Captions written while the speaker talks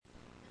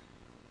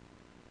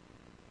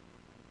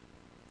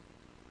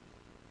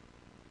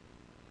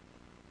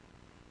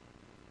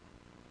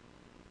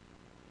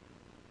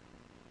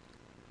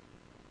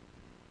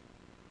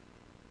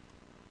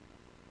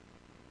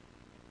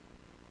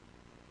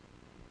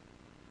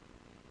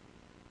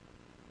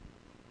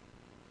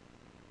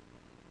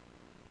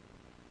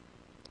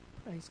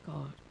Praise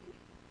God.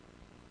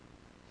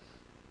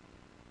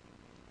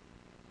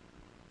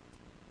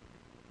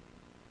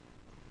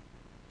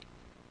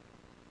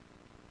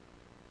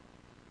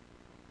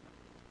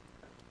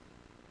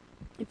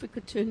 If we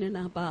could turn in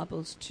our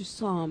Bibles to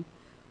Psalm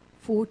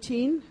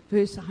 14,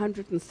 verse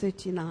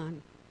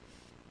 139.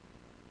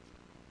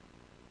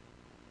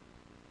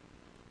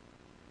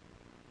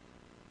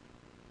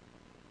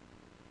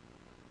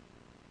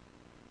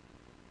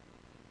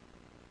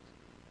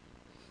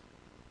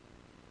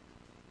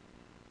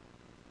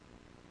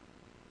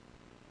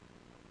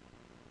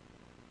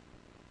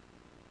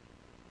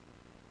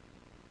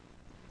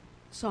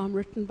 Psalm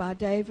written by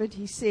David.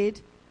 He said,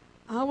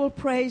 I will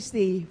praise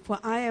thee, for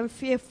I am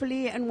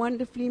fearfully and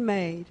wonderfully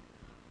made.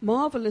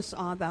 Marvelous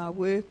are thy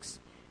works,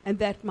 and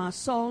that my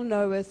soul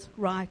knoweth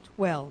right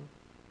well.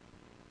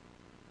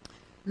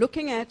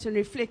 Looking at and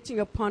reflecting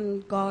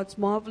upon God's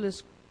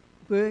marvelous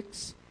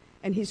works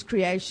and his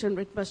creation,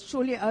 it must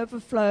surely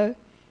overflow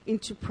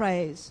into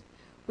praise.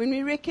 When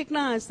we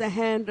recognize the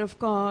hand of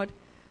God,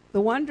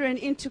 the wonder and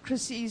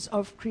intricacies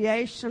of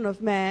creation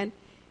of man,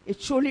 it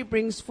surely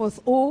brings forth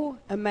awe,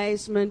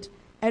 amazement,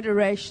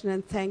 adoration,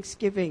 and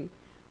thanksgiving.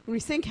 When we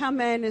think how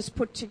man is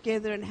put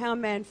together and how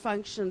man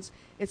functions,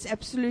 it's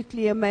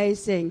absolutely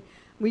amazing.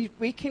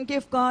 We can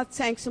give God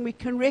thanks, and we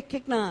can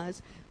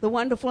recognize the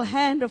wonderful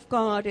hand of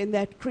God in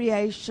that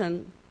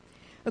creation.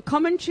 A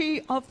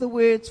commentary of the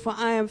words, for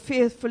I am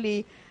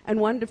fearfully and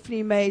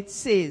wonderfully made,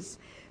 says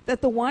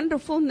that the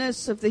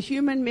wonderfulness of the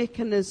human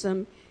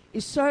mechanism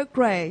is so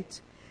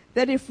great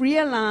that if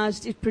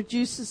realized, it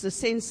produces a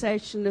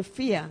sensation of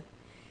fear.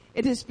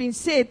 It has been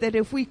said that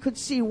if we could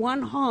see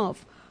one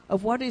half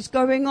of what is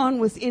going on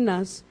within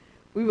us,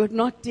 we would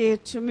not dare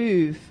to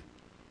move.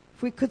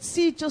 If we could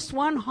see just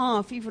one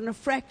half, even a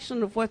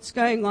fraction of what's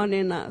going on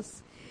in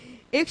us.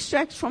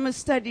 Extracts from a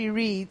study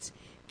reads,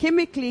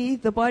 chemically,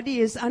 the body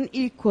is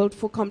unequaled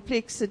for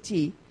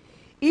complexity.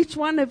 Each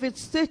one of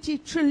its 30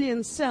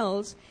 trillion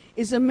cells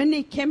is a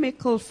mini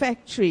chemical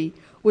factory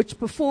which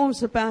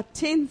performs about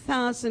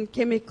 10,000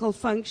 chemical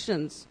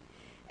functions.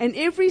 And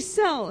every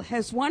cell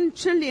has 1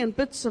 trillion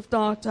bits of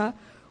data,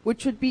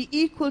 which would be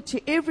equal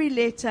to every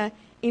letter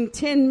in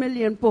 10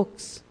 million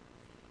books.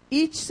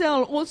 Each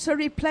cell also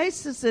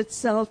replaces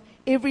itself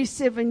every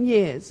 7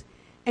 years,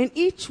 and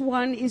each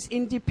one is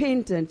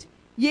independent,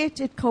 yet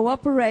it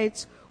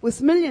cooperates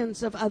with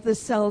millions of other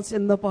cells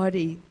in the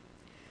body.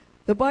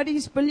 The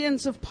body's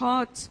billions of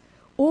parts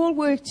all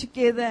work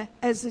together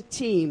as a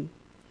team.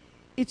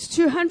 Its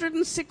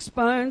 206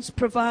 bones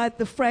provide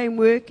the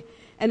framework,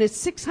 and its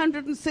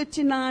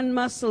 639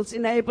 muscles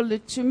enable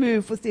it to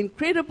move with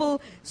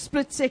incredible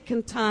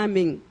split-second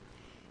timing.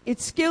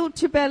 Its skill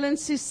to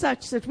balance is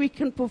such that we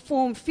can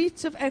perform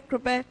feats of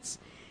acrobats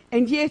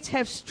and yet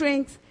have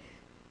strength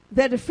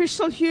that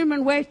official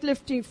human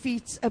weightlifting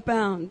feats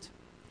abound.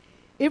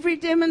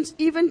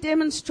 Even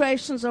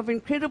demonstrations of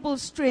incredible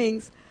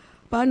strength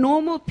by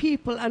normal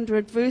people under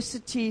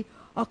adversity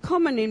are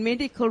common in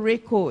medical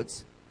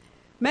records.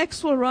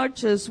 Maxwell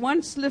Rogers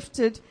once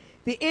lifted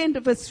the end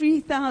of a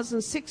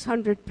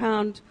 3,600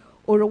 pound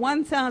or a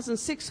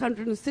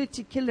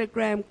 1,630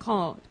 kilogram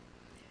car.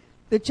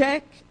 The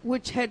jack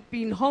which had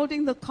been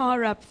holding the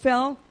car up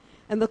fell,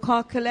 and the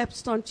car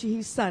collapsed onto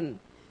his son.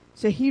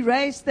 So he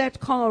raised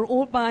that car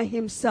all by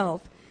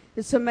himself.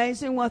 It's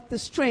amazing what the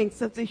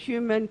strength of the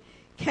human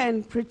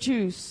can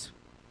produce.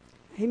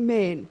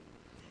 Amen.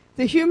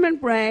 The human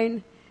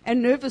brain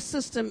and nervous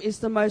system is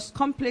the most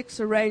complex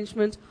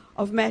arrangement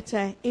of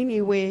matter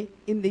anywhere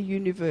in the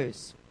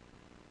universe.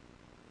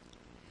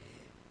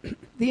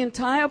 The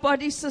entire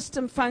body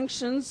system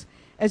functions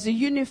as a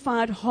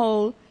unified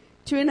whole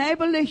to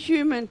enable a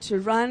human to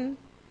run,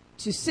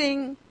 to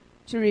sing,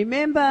 to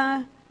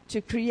remember, to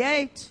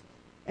create,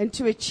 and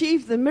to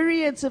achieve the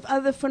myriads of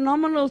other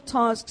phenomenal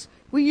tasks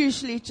we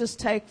usually just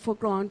take for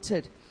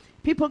granted.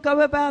 People go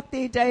about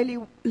their daily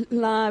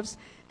lives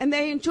and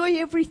they enjoy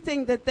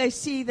everything that they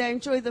see. They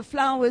enjoy the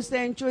flowers,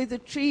 they enjoy the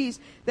trees,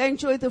 they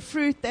enjoy the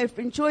fruit, they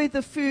enjoy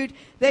the food,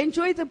 they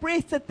enjoy the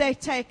breath that they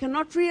take, and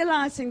not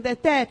realizing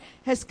that that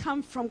has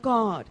come from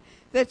God.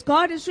 That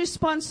God is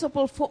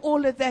responsible for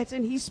all of that,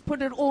 and He's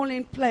put it all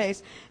in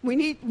place.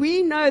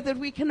 We know that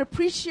we can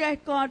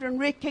appreciate God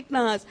and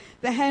recognize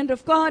the hand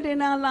of God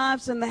in our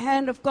lives and the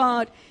hand of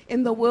God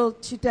in the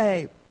world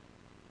today.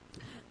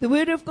 The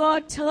Word of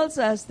God tells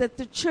us that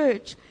the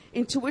church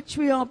into which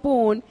we are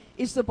born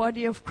is the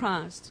body of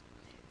Christ.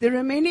 There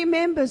are many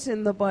members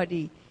in the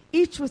body,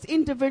 each with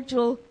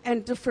individual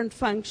and different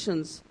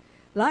functions.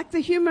 Like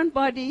the human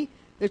body,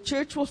 the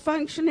church will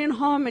function in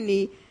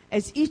harmony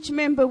as each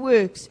member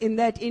works in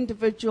that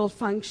individual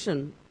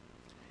function.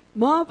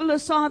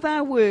 Marvelous are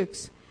thy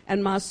works,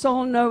 and my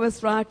soul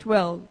knoweth right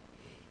well.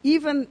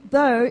 Even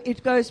though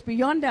it goes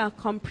beyond our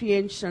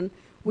comprehension,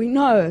 we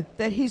know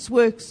that his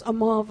works are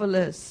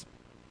marvelous.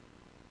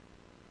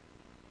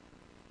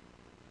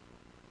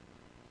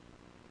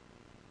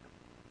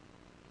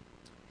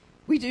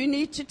 We do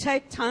need to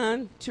take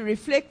time to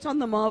reflect on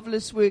the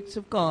marvelous works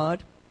of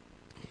God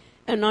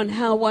and on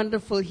how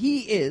wonderful He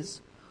is.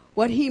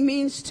 what he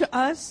means to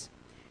us,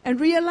 and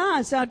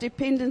realize our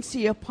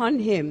dependency upon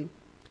him.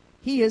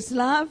 He is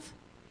love.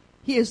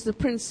 He is the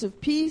Prince of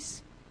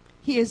Peace.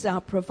 He is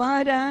our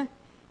provider.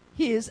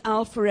 He is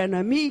Alpha and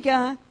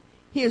Omega.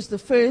 He is the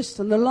first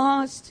and the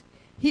last.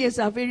 He is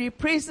our very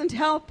present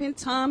help in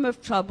time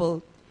of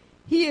trouble.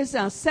 He is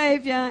our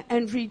Savior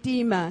and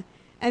Redeemer,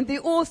 and the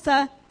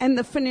author and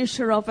the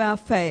finisher of our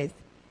faith.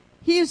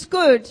 He is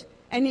good,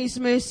 and his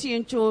mercy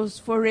endures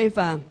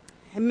forever.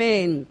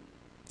 Amen.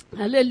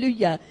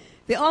 Hallelujah.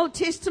 The Old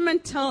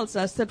Testament tells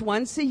us that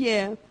once a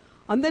year,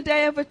 on the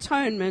Day of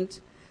Atonement,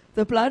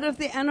 the blood of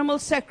the animal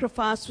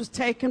sacrifice was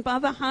taken by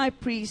the high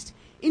priest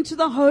into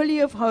the Holy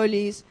of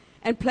Holies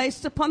and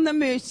placed upon the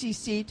mercy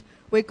seat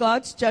where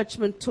God's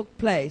judgment took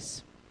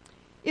place.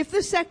 If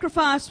the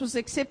sacrifice was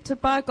accepted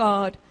by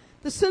God,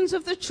 the sins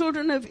of the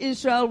children of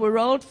Israel were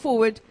rolled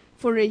forward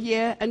for a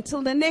year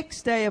until the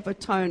next Day of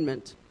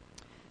Atonement.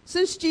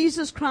 Since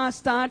Jesus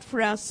Christ died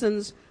for our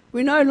sins,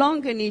 we no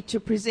longer need to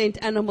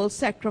present animal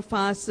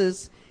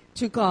sacrifices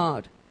to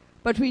God,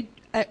 but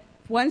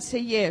once a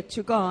year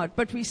to God,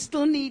 but we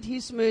still need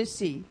his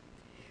mercy.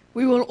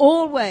 We will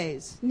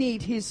always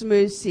need his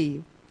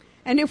mercy.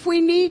 And if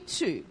we need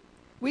to,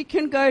 we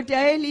can go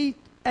daily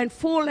and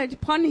fall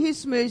upon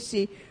his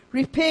mercy,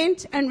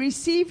 repent and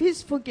receive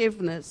his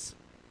forgiveness.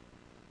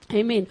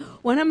 Amen.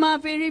 One of my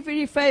very,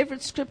 very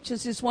favorite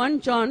scriptures is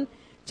 1 John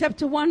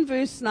chapter 1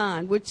 verse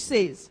 9, which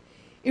says,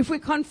 if we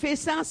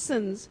confess our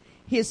sins,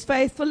 he is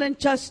faithful and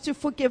just to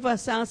forgive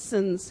us our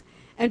sins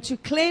and to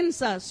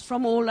cleanse us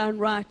from all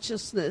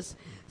unrighteousness.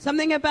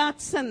 Something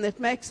about sin that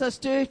makes us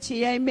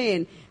dirty,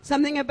 amen.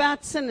 Something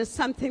about sin is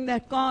something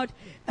that God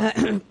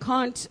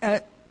can't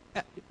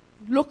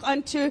look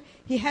unto.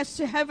 He has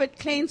to have it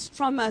cleansed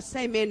from us,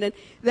 amen. And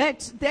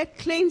that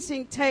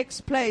cleansing takes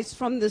place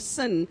from the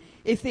sin.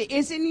 If there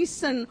is any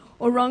sin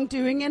or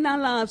wrongdoing in our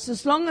lives,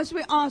 as long as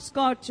we ask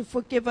God to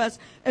forgive us,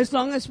 as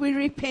long as we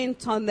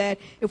repent on that,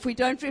 if we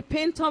don't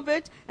repent of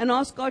it and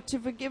ask God to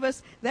forgive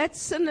us, that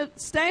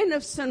stain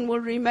of sin will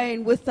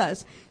remain with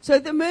us. So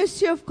the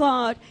mercy of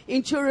God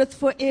endureth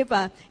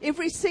forever.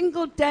 Every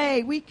single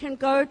day we can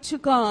go to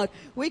God.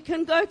 We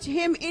can go to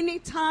him any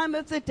time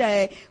of the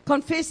day,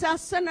 confess our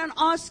sin and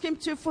ask him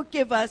to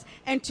forgive us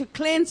and to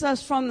cleanse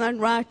us from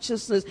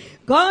unrighteousness.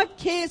 God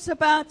cares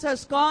about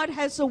us. God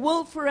has a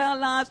will for our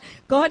lives.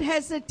 God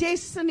has a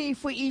destiny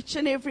for each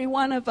and every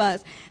one of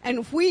us. And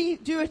if we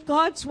do it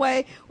God's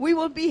way, we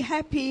will be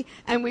happy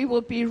and we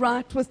will be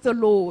right with the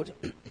Lord.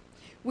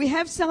 We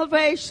have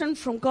salvation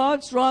from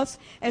God's wrath,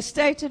 as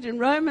stated in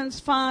Romans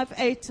 5,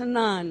 8 and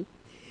 9.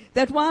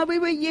 That while we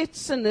were yet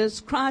sinners,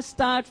 Christ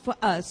died for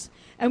us,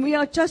 and we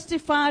are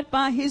justified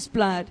by his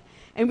blood,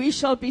 and we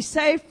shall be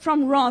saved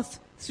from wrath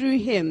through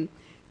him.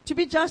 To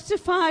be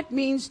justified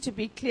means to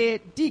be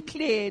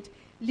declared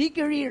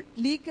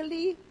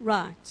legally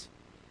right.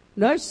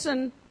 No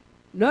sin,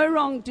 no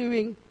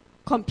wrongdoing,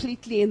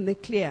 completely in the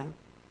clear.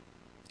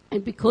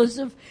 And because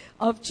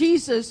of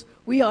Jesus,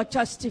 we are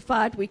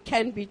justified. We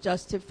can be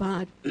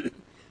justified.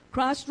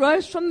 Christ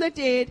rose from the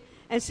dead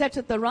and sat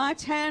at the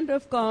right hand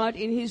of God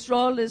in his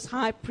role as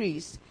high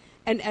priest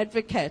and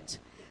advocate,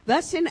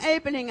 thus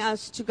enabling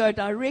us to go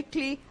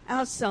directly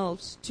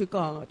ourselves to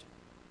God.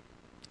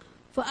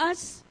 For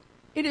us,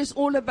 it is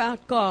all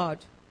about God.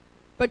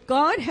 But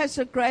God has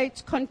a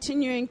great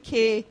continuing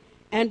care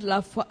and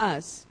love for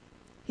us.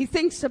 He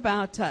thinks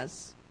about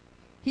us.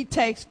 He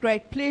takes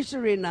great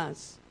pleasure in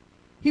us.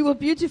 He will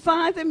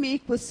beautify the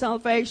meek with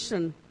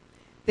salvation.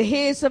 The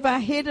hairs of our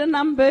head are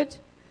numbered.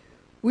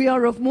 We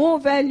are of more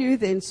value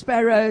than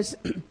sparrows.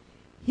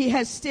 He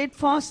has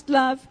steadfast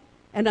love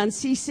and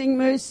unceasing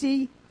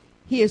mercy.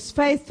 He is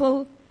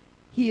faithful,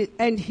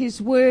 and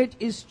his word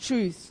is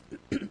truth.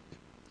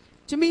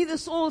 To me,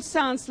 this all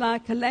sounds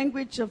like a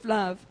language of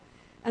love.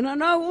 And I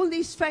know all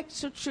these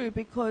facts are true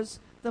because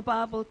the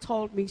Bible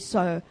told me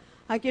so.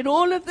 I get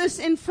all of this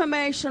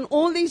information,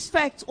 all these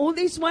facts, all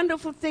these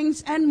wonderful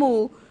things and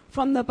more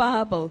from the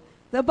Bible.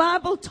 The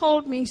Bible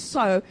told me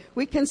so.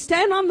 We can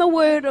stand on the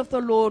word of the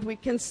Lord. We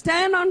can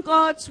stand on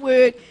God's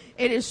word.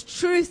 It is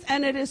truth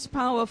and it is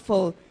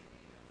powerful.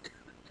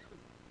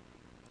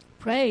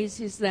 Praise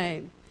his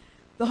name.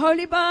 The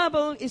Holy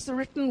Bible is the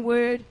written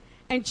word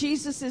and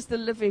Jesus is the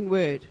living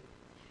word.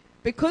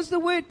 Because the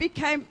word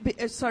became,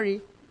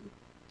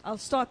 I'll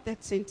start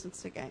that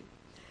sentence again.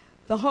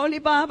 The Holy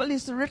Bible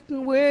is the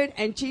written word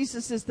and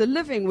Jesus is the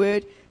living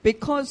word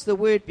because the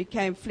word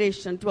became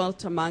flesh and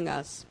dwelt among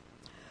us.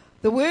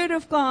 The word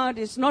of God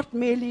is not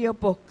merely a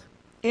book.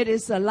 It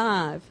is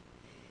alive.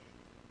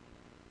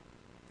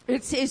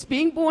 It says,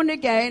 being born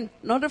again,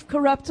 not of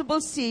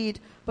corruptible seed,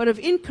 but of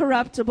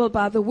incorruptible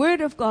by the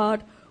word of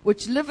God,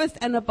 which liveth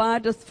and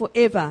abideth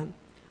forever.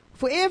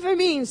 Forever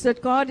means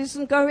that God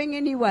isn't going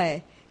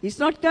anywhere. He's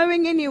not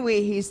going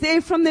anywhere. He's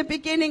there from the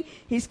beginning.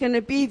 He's going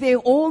to be there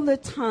all the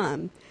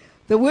time.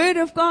 The word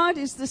of God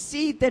is the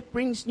seed that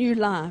brings new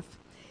life.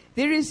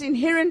 There is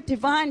inherent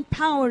divine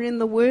power in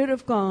the word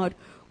of God,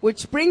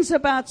 which brings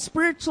about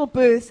spiritual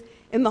birth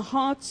in the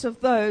hearts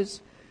of those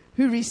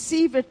who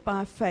receive it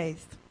by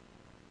faith.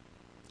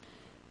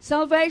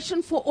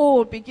 Salvation for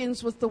all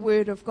begins with the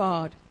Word of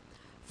God.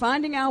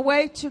 Finding our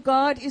way to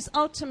God is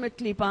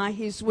ultimately by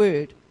His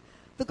Word.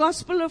 The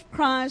gospel of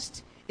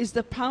Christ is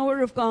the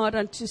power of God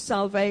unto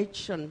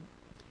salvation.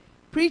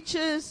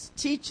 Preachers,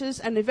 teachers,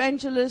 and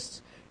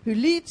evangelists who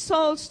lead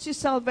souls to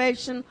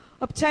salvation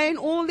obtain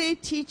all their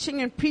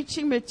teaching and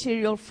preaching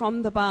material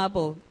from the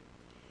Bible.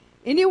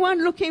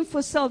 Anyone looking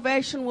for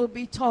salvation will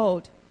be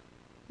told,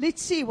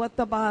 let's see what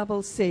the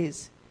Bible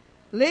says.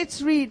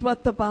 Let's read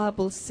what the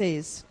Bible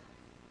says.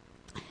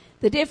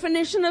 The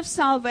definition of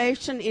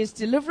salvation is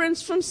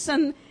deliverance from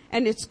sin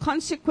and its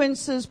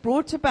consequences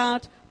brought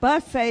about by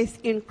faith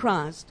in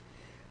Christ.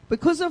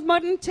 Because of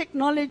modern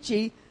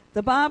technology,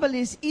 the Bible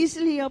is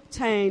easily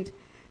obtained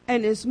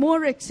and is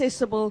more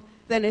accessible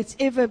than it's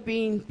ever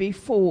been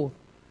before.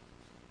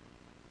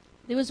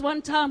 There was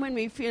one time when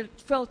we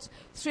felt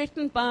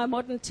threatened by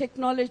modern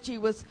technology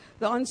with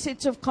the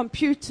onset of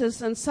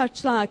computers and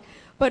such like.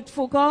 But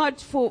for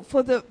God, for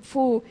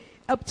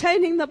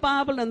obtaining the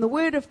Bible and the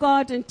Word of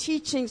God and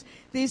teachings,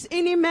 there's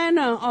any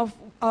manner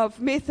of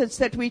methods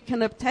that we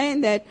can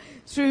obtain that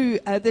through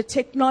the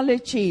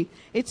technology.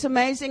 It's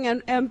amazing,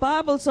 and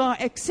Bibles are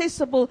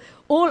accessible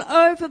all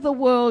over the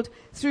world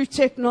through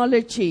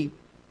technology.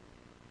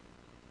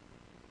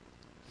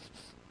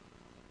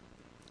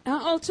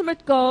 Our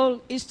ultimate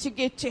goal is to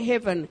get to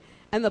heaven,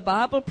 and the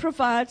Bible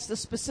provides the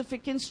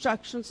specific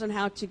instructions on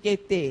how to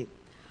get there.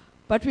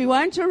 But we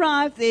won't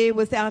arrive there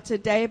without a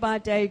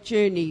day-by-day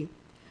journey.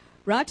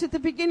 Right at the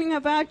beginning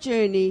of our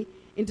journey,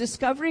 in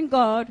discovering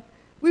God,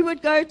 we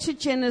would go to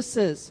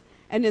Genesis,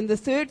 and in the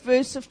 3rd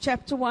verse of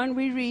chapter 1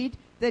 we read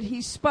that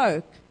He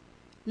spoke,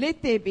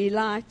 "Let there be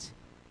light,"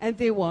 and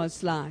there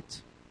was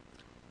light.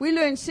 We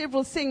learn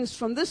several things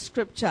from this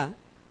scripture.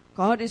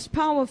 God is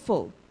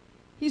powerful.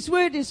 His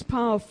word is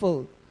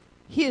powerful.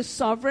 He is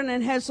sovereign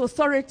and has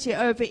authority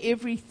over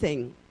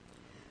everything.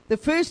 The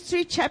first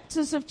 3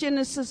 chapters of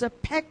Genesis are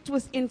packed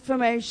with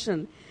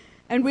information,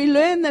 and we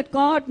learn that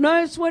God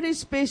knows what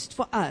is best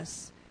for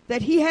us,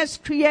 that He has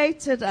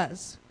created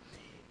us.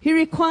 He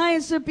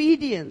requires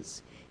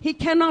obedience. He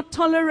cannot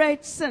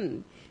tolerate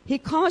sin. He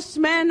casts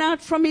man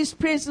out from His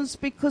presence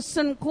because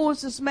sin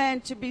causes man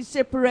to be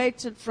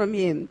separated from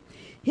Him.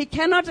 He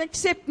cannot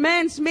accept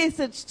man's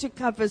methods to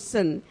cover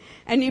sin,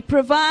 and He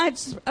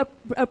provides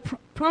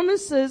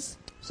promises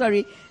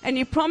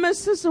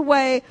a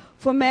way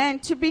for man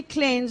to be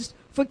cleansed,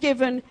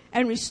 forgiven,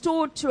 and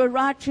restored to a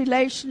right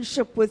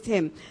relationship with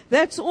Him.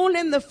 That's all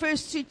in the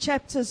first 2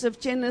 chapters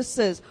of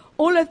Genesis.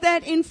 All of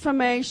that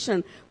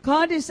information.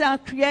 God is our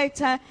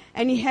creator,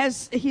 and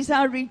He's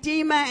our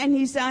redeemer, and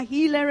He's our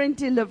healer and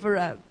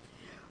deliverer.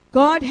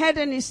 God had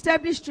an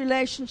established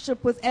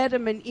relationship with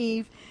Adam and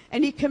Eve,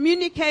 and He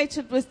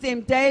communicated with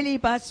them daily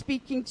by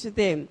speaking to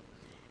them.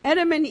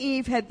 Adam and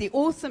Eve had the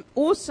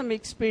awesome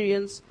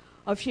experience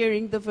of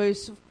hearing the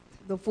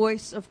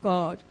voice of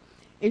God.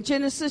 In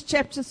Genesis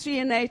chapter 3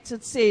 and 8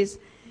 it says,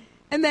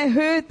 "And they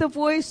heard the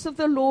voice of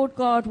the Lord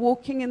God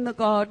walking in the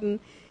garden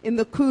in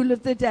the cool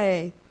of the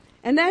day.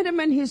 And Adam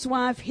and his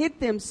wife hid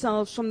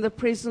themselves from the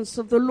presence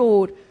of the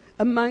Lord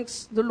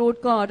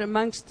God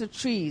amongst the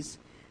trees."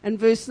 And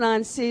verse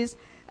 9 says,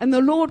 "And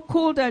the Lord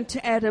called unto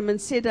Adam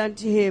and said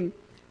unto him,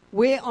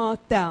 Where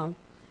art thou?"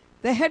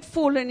 They had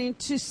fallen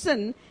into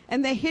sin,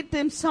 and they hid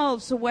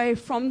themselves away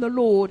from the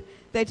Lord.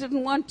 They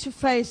didn't want to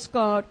face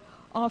God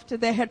after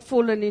they had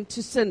fallen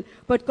into sin.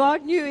 But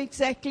God knew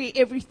exactly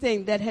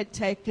everything that had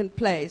taken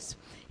place.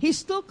 He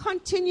still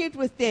continued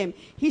with them.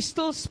 He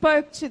still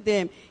spoke to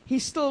them. He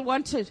still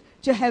wanted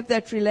to have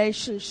that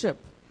relationship.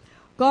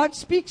 God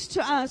speaks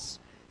to us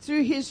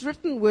through His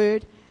written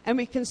word, and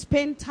we can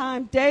spend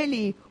time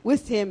daily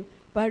with Him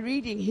by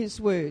reading His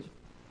word.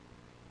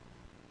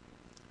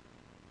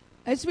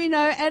 As we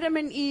know, Adam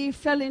and Eve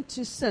fell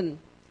into sin,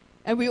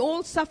 and we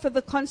all suffer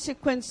the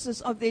consequences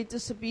of their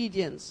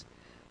disobedience.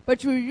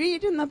 But we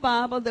read in the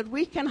Bible that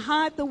we can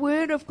hide the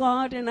Word of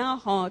God in our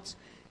hearts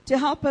to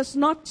help us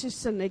not to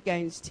sin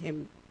against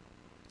Him.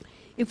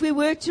 If we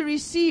were to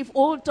receive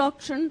all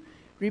doctrine,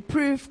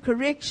 reproof,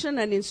 correction,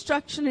 and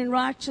instruction in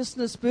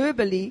righteousness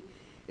verbally,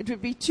 it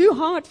would be too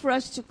hard for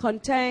us to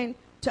contain,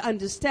 to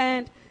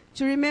understand,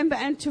 to remember,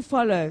 and to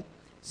follow.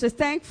 So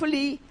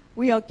thankfully,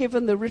 we are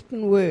given the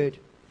written Word.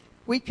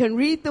 We can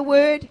read the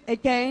Word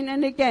again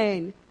and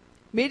again,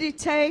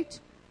 meditate,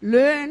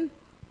 learn,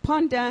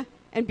 ponder,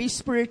 and be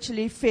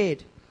spiritually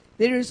fed.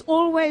 There is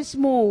always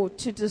more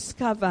to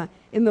discover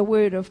in the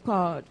Word of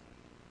God.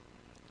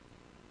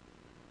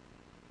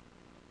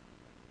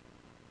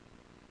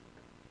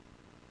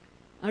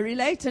 I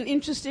relate an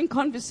interesting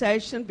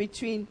conversation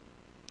between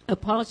a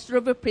pastor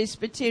of a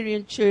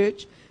Presbyterian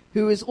church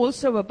who is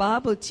also a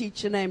Bible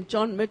teacher named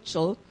John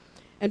Mitchell,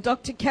 and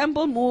Dr.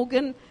 Campbell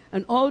Morgan,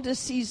 an older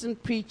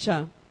seasoned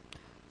preacher.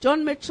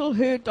 John Mitchell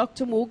heard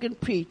Dr. Morgan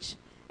preach,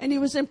 and he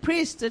was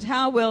impressed at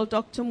how well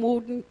Dr.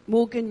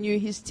 Morgan knew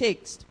his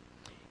text.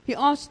 He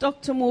asked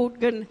Dr.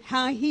 Morgan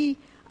how he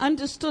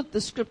understood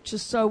the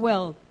scriptures so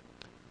well.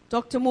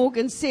 Dr.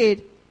 Morgan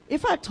said,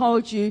 "If I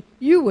told you,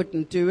 you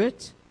wouldn't do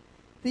it."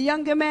 The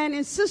younger man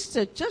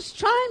insisted. Just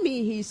try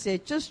me, he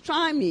said. Just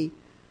try me.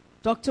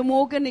 Dr.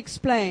 Morgan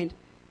explained,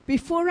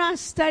 before I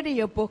study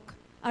a book,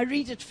 I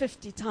read it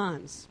 50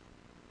 times.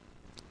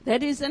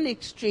 That is an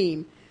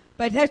extreme.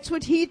 But that's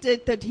what he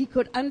did, that he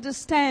could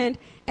understand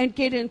and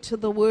get into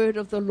the word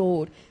of the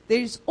Lord.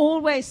 There's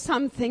always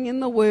something in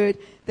the word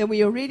that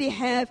we already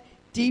have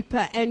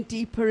deeper and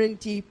deeper and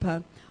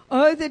deeper.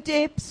 Oh, the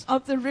depths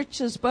of the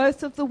riches,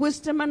 both of the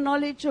wisdom and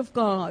knowledge of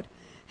God.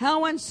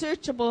 How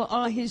unsearchable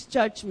are his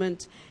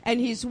judgment and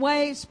his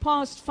ways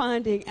past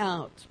finding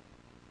out.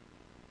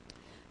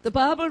 The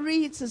Bible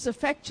reads as a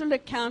factual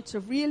account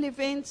of real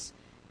events,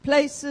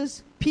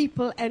 places,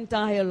 people, and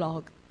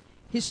dialogue.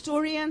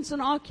 Historians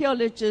and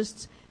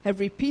archaeologists have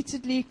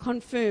repeatedly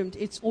confirmed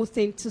its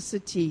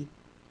authenticity.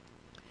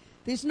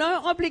 There's no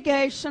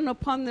obligation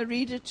upon the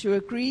reader to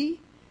agree,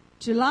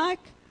 to like,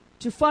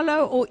 to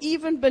follow, or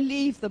even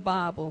believe the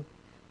Bible,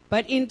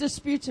 but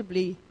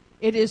indisputably,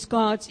 it is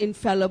God's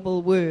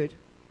infallible word.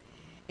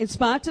 In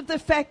spite of the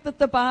fact that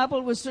the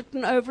Bible was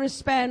written over a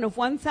span of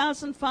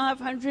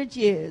 1,500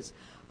 years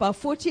by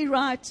 40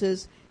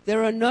 writers,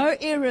 there are no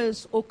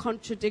errors or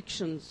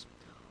contradictions.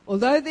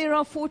 Although there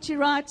are 40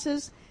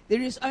 writers,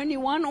 there is only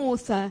one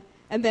author,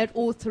 and that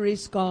author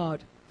is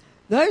God.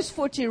 Those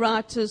 40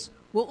 writers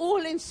were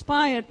all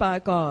inspired by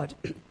God.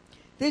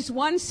 There's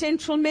one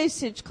central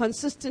message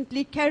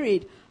consistently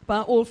carried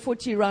by all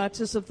 40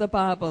 writers of the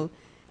Bible,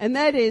 and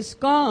that is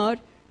God,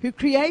 who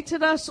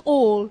created us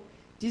all,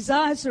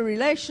 desires a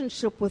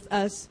relationship with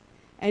us,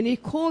 and he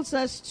calls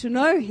us to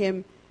know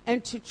him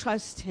and to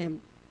trust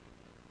him.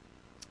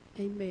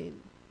 Amen.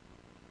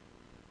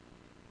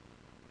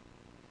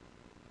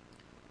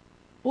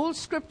 All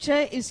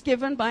scripture is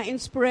given by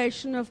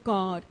inspiration of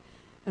God,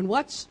 and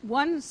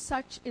one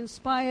such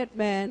inspired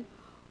man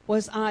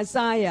was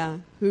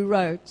Isaiah, who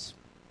wrote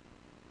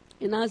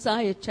in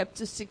Isaiah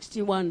chapter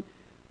 61,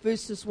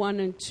 verses 1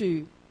 and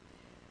 2.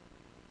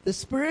 The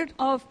Spirit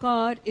of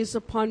God is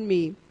upon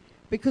me,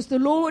 because the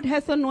Lord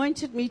hath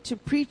anointed me to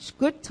preach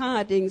good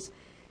tidings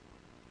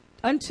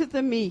unto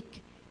the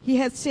meek. He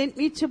hath sent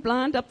me to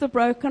bind up the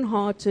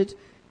brokenhearted,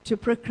 to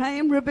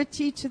proclaim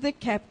liberty to the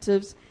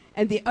captives,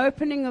 and the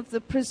opening of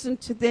the prison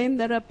to them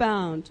that are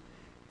bound,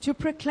 to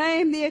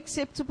proclaim the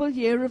acceptable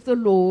year of the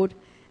Lord,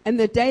 and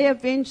the day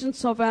of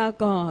vengeance of our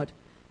God,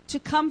 to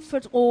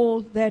comfort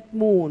all that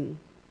mourn.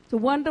 The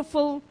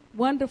wonderful,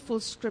 wonderful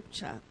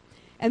scripture.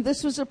 And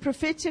this was a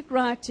prophetic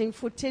writing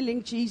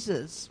foretelling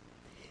Jesus.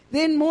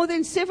 Then more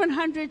than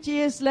 700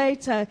 years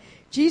later,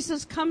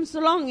 Jesus comes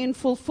along in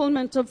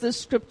fulfillment of this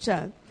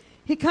scripture.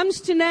 He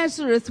comes to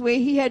Nazareth where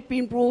he had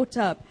been brought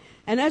up.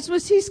 And as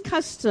was his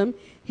custom,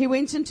 he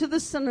went into the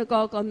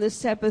synagogue on the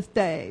Sabbath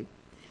day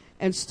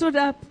and stood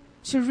up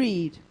to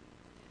read.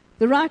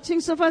 The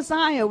writings of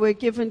Isaiah were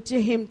given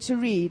to him to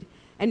read,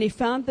 and he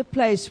found the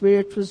place where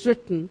it was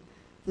written,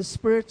 "The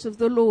Spirit of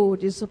the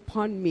Lord is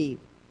upon me."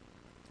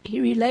 He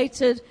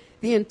related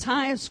the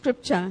entire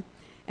scripture,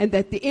 and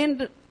at the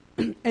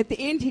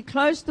end he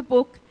closed the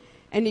book,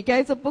 and he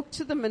gave the book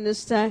to the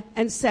minister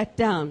and sat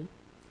down.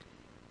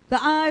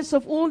 The eyes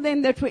of all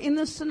them that were in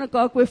the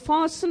synagogue were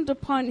fastened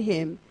upon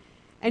him,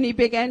 and he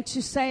began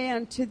to say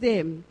unto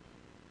them,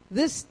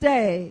 "This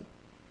day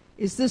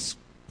is this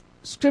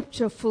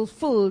scripture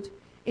fulfilled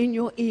in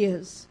your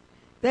ears."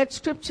 That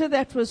scripture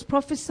that was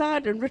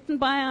prophesied and written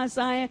by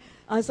Isaiah.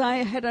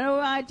 Isaiah had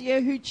no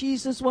idea who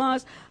Jesus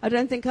was. I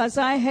don't think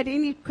Isaiah had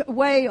any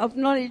way of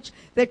knowledge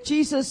that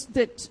Jesus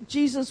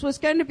was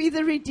going to be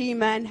the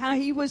Redeemer and how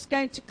he was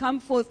going to come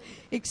forth,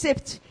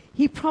 except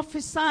he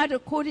prophesied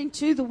according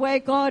to the way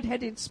God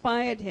had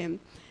inspired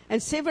him.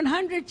 And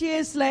 700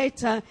 years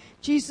later,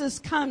 Jesus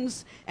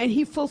comes and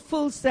he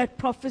fulfills that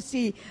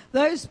prophecy.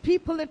 Those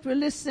people that were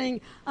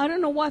listening, I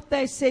don't know what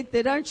they said.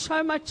 They don't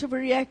show much of a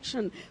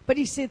reaction. But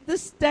he said,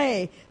 this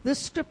day, the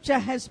scripture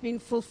has been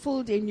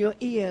fulfilled in your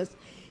ears.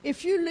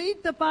 If you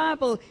read the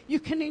Bible, you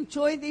can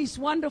enjoy these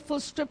wonderful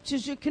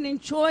scriptures. You can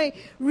enjoy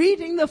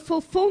reading the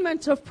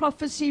fulfillment of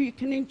prophecy. You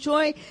can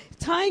enjoy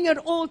tying it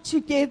all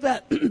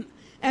together.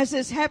 As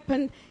has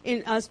happened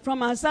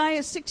from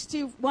Isaiah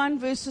 61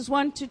 verses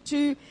 1 to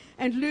 2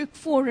 and Luke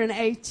 4 and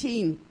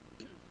 18.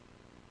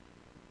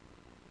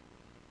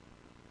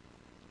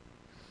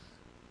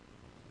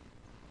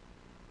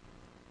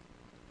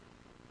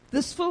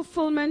 This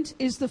fulfillment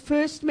is the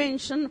first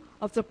mention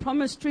of the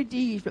promised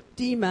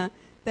Redeemer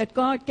that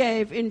God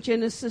gave in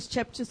Genesis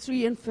chapter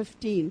 3 and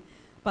 15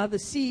 by the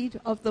seed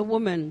of the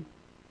woman.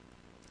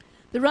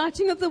 The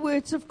writing of the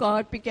words of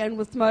God began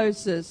with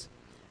Moses.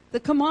 The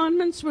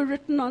commandments were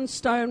written on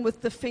stone with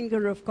the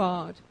finger of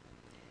God.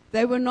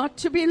 They were not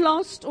to be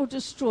lost or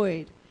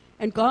destroyed.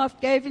 And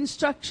God gave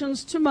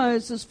instructions to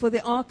Moses for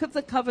the Ark of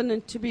the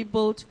Covenant to be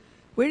built,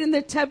 wherein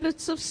the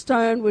tablets of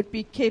stone would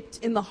be kept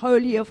in the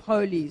Holy of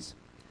Holies.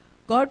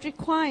 God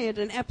required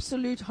an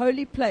absolute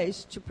holy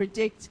place to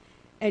protect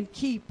and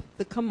keep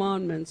the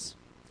commandments.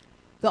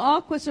 The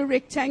ark was a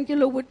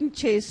rectangular wooden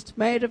chest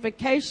made of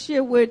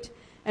acacia wood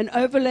and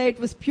overlaid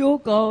with pure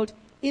gold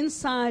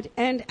inside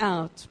and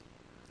out.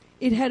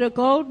 It had a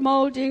gold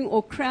molding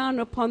or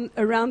crown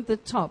around the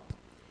top.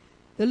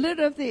 The lid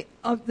of the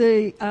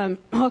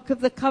Ark of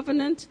the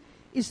Covenant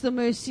is the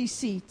mercy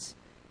seat.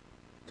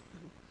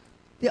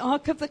 The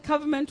Ark of the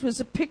Covenant was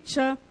a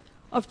picture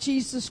of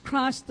Jesus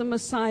Christ, the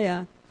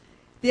Messiah.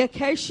 The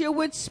acacia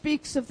wood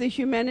speaks of the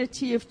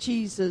humanity of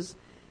Jesus.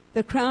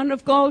 The crown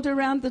of gold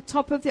around the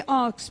top of the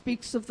ark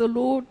speaks of the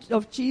Lord,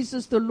 of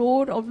Jesus, the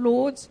Lord of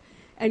Lords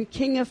and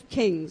King of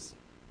Kings.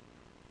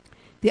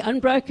 The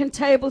unbroken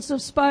tables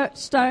of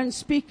stone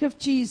speak of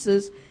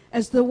Jesus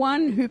as the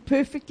one who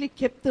perfectly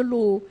kept the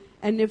law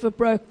and never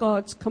broke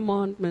God's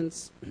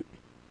commandments.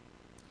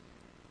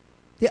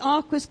 The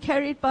ark was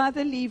carried by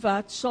the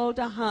Levites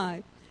shoulder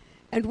high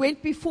and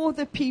went before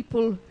the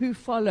people who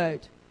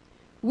followed.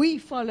 We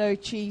follow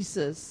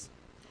Jesus.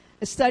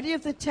 A study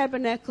of the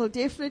tabernacle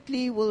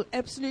definitely will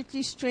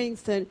absolutely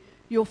strengthen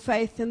your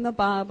faith in the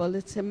Bible.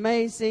 It's an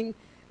amazing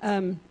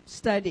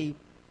study.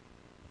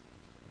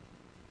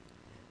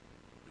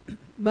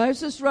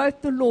 Moses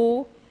wrote the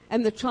law,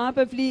 and the tribe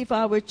of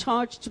Levi were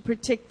charged to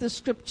protect the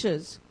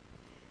scriptures.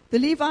 The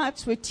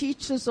Levites were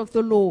teachers of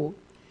the law.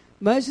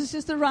 Moses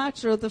is the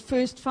writer of the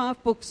first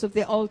 5 books of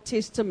the Old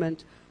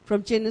Testament,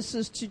 from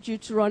Genesis to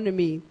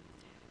Deuteronomy.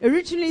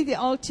 Originally,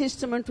 the Old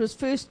Testament was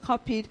first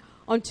copied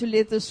onto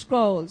leather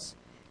scrolls.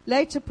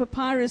 Later,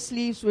 papyrus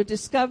leaves were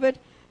discovered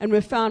and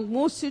were found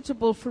more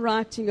suitable for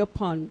writing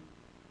upon.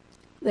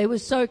 They were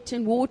soaked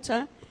in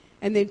water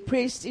and then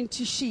pressed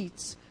into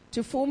sheets.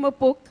 To form a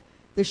book,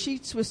 the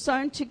sheets were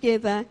sewn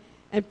together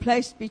and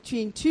placed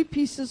between 2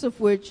 pieces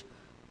of wood,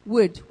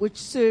 which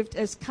served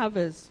as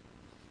covers.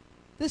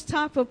 This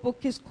type of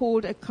book is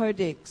called a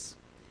codex.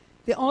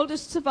 The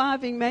oldest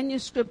surviving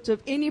manuscript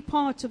of any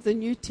part of the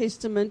New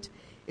Testament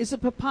is a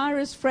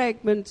papyrus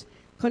fragment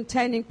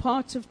containing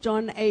part of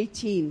John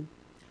 18.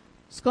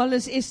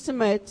 Scholars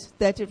estimate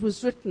that it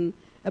was written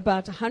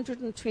about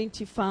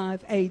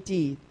 125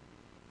 AD.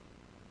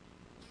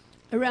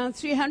 Around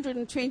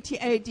 320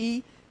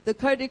 AD, the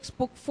codex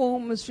book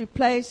form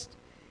replaced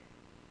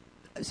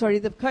the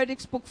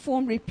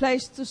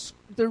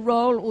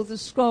roll or the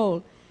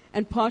scroll,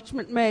 and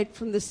parchment made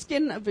from the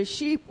skin of a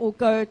sheep or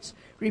goat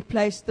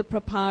replaced the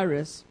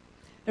papyrus.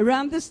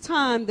 Around this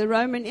time, the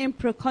Roman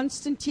Emperor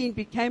Constantine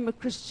became a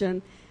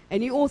Christian,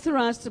 and he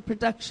authorized the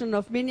production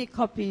of many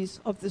copies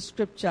of the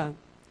scripture.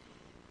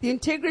 The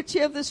integrity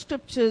of the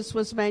scriptures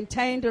was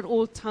maintained at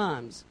all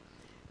times.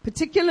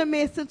 Particular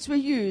methods were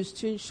used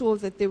to ensure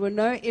that there were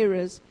no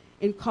errors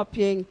in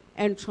copying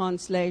and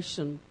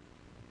translation.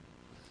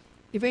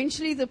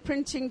 Eventually, the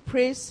printing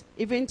press,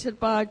 invented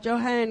by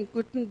Johann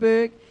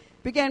Gutenberg,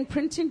 began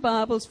printing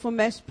Bibles for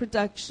mass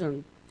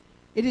production.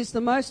 It is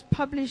the most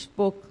published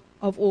book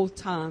of all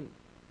time.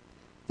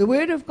 The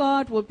Word of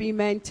God will be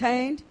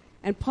maintained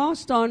and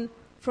passed on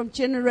from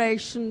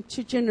generation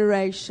to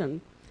generation.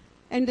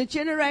 And a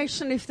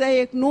generation, if they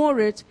ignore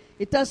it,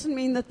 it doesn't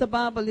mean that the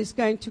Bible is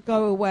going to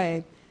go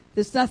away.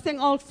 There's nothing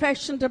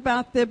old-fashioned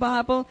about the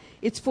Bible.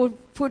 It's for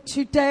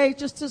today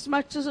just as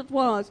much as it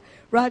was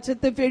right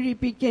at the very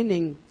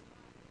beginning.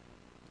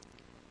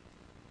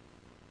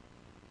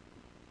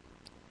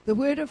 The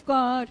Word of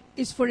God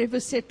is forever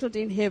settled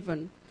in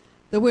heaven.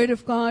 The Word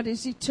of God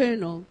is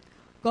eternal.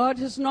 God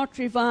has not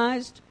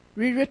revised,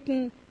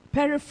 rewritten,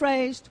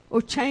 paraphrased,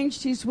 or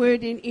changed His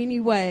Word in any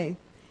way.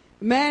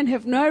 Man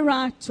have no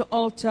right to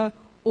alter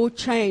or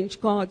change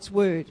God's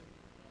Word.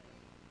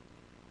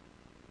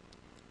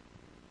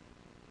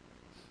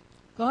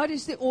 God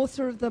is the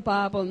author of the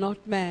Bible,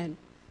 not man.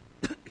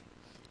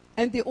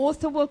 And the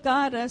author will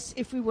guide us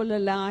if we will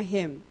allow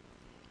Him.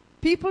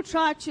 People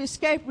try to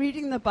escape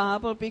reading the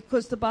Bible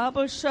because the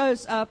Bible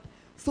shows up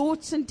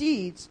thoughts and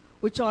deeds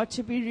which are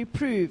to be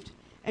reproved,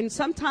 and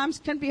sometimes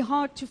can be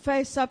hard to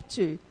face up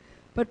to.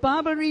 But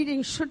Bible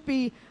reading should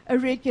be a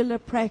regular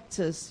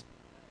practice.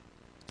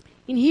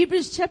 In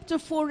Hebrews chapter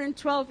 4 and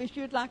 12, if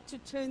you'd like to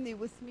turn there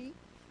with me,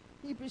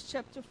 Hebrews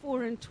chapter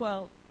 4 and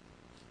 12.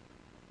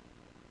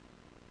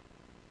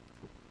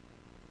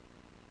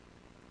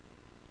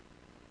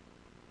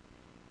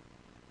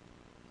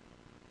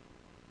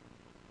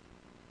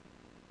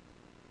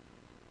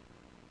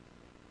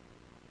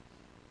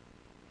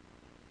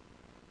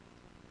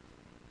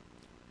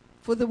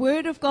 For the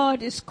word of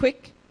God is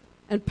quick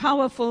and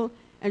powerful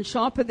and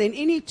sharper than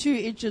any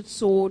two-edged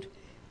sword,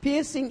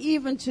 piercing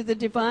even to the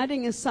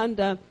dividing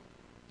asunder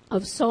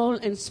of soul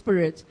and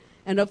spirit,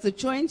 and of the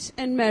joints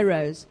and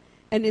marrows,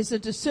 and is a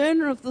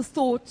discerner of the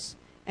thoughts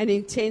and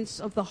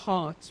intents of the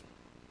heart.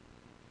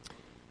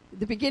 At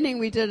the beginning,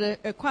 we did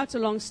quite a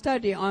long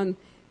study on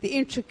the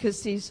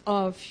intricacies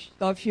of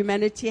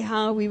humanity,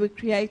 how we were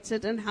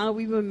created and how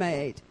we were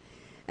made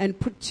and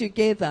put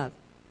together.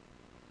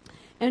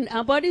 And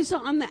our bodies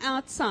are on the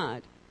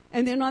outside.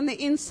 And then on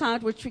the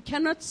inside, which we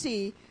cannot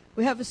see,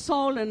 we have a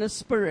soul and a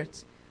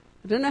spirit.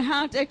 I don't know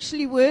how it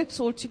actually works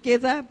all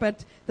together,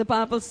 but the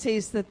Bible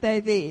says that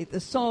they're there, the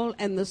soul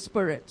and the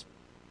spirit.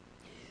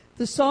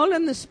 The soul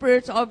and the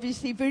spirit are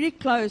obviously very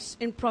close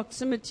in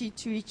proximity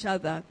to each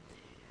other.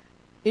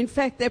 In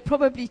fact, they're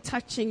probably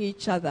touching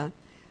each other.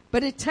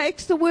 But it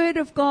takes the word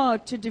of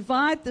God to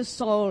divide the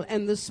soul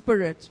and the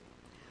spirit.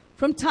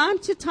 From time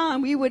to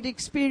time, we would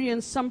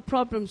experience some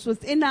problems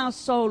within our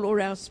soul or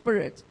our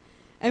spirit,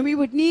 and we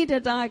would need a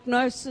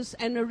diagnosis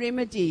and a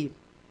remedy.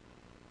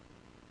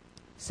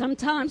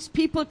 Sometimes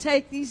people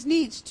take these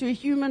needs to a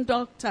human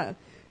doctor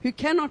who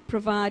cannot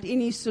provide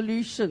any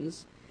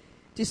solutions.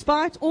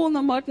 Despite all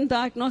the modern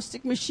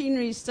diagnostic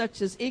machinery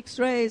such as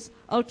X-rays,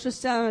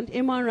 ultrasound,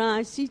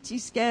 MRI, CT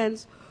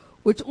scans,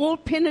 which all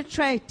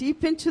penetrate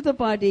deep into the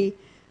body,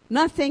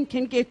 nothing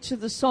can get to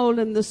the soul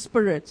and the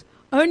spirit.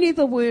 Only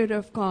the Word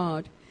of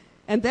God.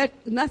 And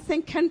that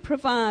nothing can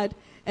provide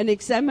an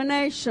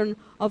examination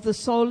of the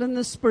soul and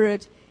the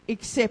spirit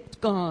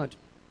except God.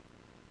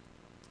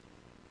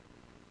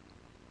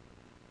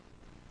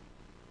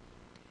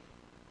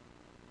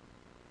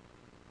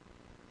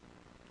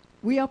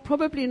 We are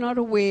probably not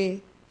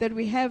aware that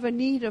we have a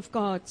need of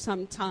God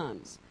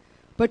sometimes.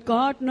 But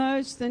God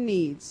knows the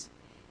needs.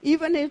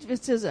 Even if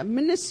it is a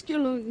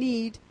minuscule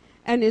need,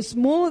 and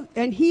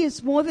He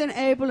is more than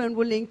able and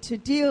willing to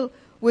deal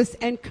with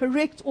and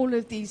correct all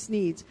of these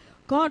needs.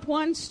 God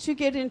wants to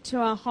get into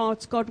our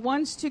hearts. God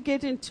wants to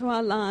get into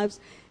our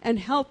lives and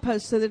help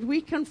us so that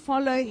we can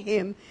follow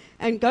Him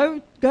and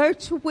go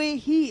to where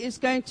He is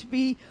going to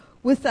be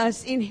with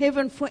us in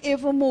heaven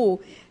forevermore.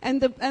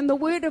 And the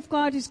Word of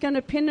God is going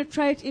to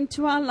penetrate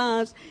into our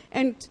lives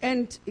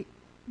and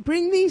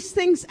bring these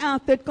things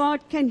out that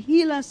God can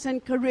heal us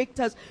and correct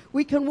us.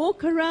 We can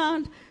walk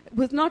around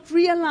with not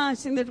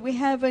realizing that we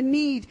have a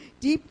need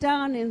deep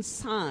down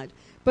inside.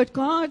 But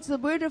the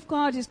Word of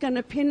God is going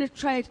to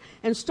penetrate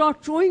and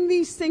start drawing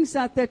these things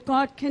out that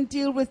God can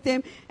deal with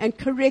them and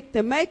correct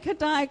them, make a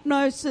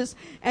diagnosis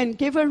and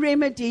give a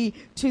remedy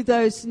to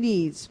those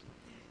needs.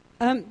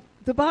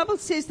 The Bible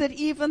says that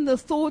even the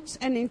thoughts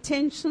and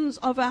intentions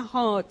of our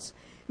hearts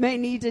may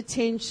need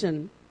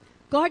attention.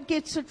 God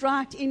gets it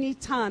right any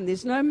time.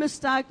 There's no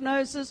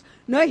misdiagnosis,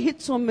 no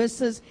hits or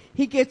misses.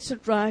 He gets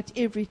it right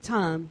every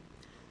time.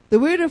 The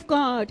Word of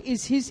God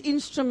is His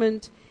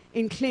instrument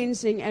in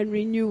cleansing and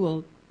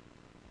renewal.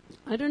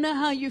 I don't know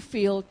how you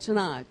feel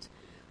tonight,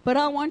 but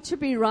I want to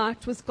be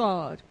right with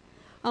God.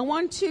 I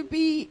want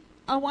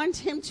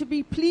Him to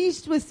be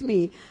pleased with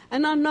me.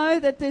 And I know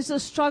that there's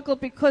a struggle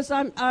because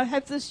I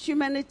have this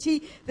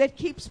humanity that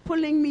keeps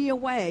pulling me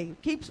away.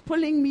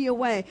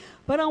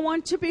 But I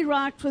want to be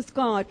right with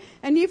God.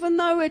 And even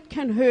though it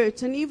can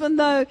hurt, and even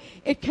though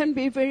it can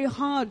be very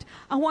hard,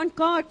 I want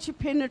God to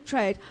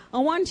penetrate. I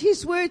want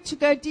His Word to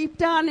go deep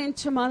down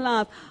into my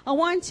life. I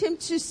want Him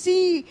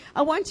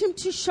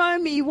to show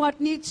me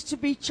what needs to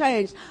be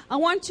changed. I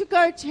want to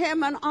go to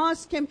Him and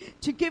ask Him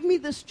to give me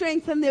the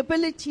strength and the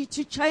ability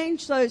to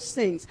change those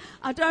things.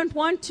 I don't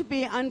want to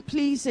be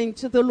unpleasing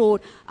to the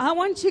Lord. I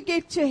want to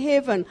get to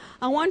heaven.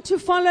 I want to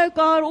follow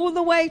God all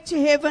the way to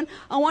heaven.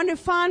 I want to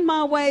find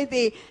my way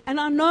there.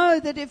 And I know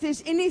that if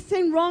there's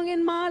anything wrong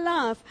in my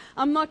life,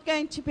 I'm not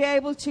going to be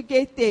able to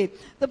get there.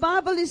 The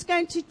Bible is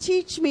going to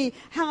teach me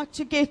how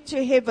to get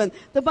to heaven.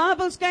 The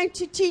Bible is going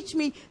to teach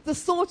me the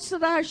thoughts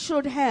that I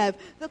should have,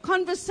 the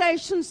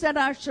conversations that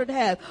I should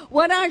have,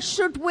 what I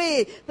should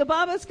wear. The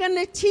Bible is going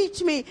to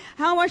teach me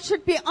how I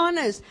should be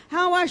honest,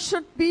 how I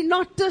should be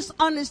not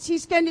dishonest.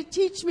 He's going to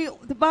teach me,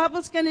 the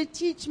Bible's going to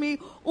teach me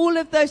all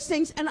of those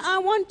things. And I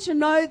want to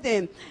know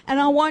them. And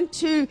I want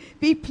to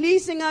be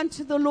pleasing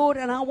unto the Lord.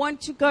 And I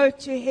want to go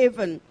to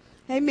heaven.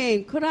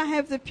 Amen. Could I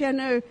have the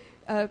piano,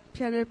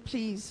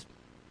 please?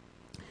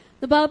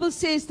 The Bible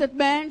says that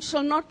man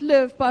shall not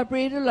live by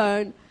bread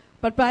alone,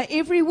 but by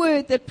every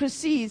word that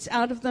proceeds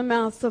out of the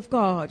mouth of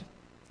God.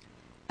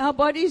 Our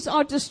bodies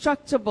are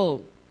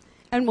destructible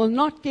and will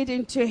not get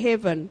into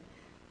heaven,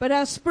 but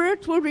our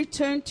spirit will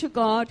return to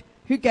God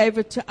who gave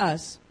it to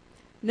us.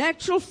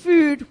 Natural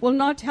food will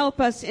not help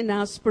us in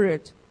our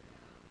spirit.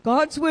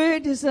 God's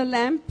word is a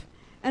lamp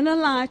and a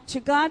light to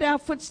guide our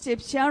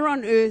footsteps here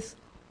on earth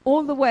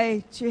all the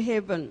way to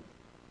heaven.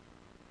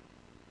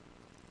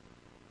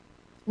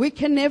 We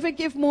can never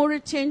give more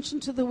attention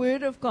to the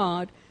Word of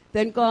God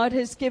than God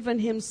has given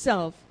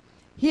Himself.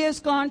 He has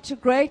gone to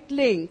great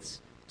lengths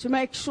to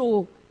make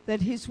sure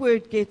that His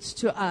Word gets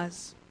to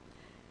us.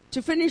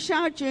 To finish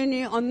our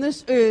journey on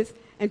this earth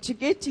and to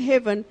get to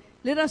heaven,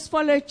 let us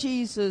follow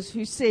Jesus,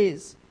 who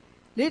says,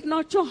 "Let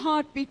not your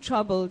heart be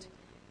troubled.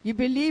 You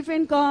believe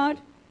in God,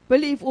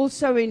 believe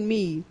also in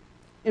me.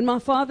 In my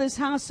Father's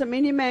house are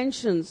many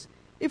mansions.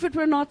 If it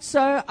were not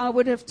so, I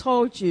would have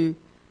told you.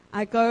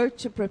 I go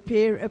to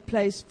prepare a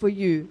place for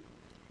you.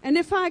 And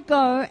if I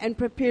go and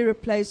prepare a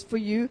place for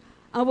you,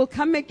 I will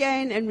come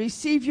again and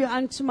receive you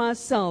unto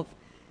myself,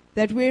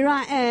 that where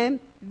I am,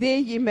 there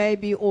ye may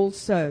be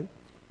also.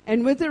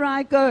 And whither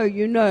I go,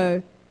 you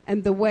know,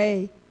 and the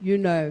way you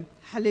know."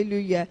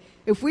 Hallelujah.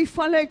 If we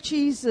follow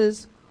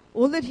Jesus,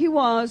 all that He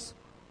was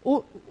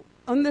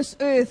on this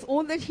earth,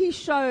 all that He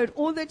showed,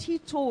 all that He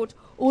taught,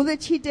 all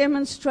that He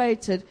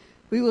demonstrated,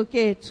 we will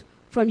get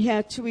from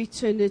here to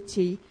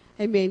eternity.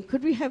 Amen.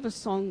 Could we have a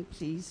song,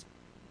 please?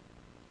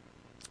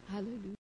 Hallelujah.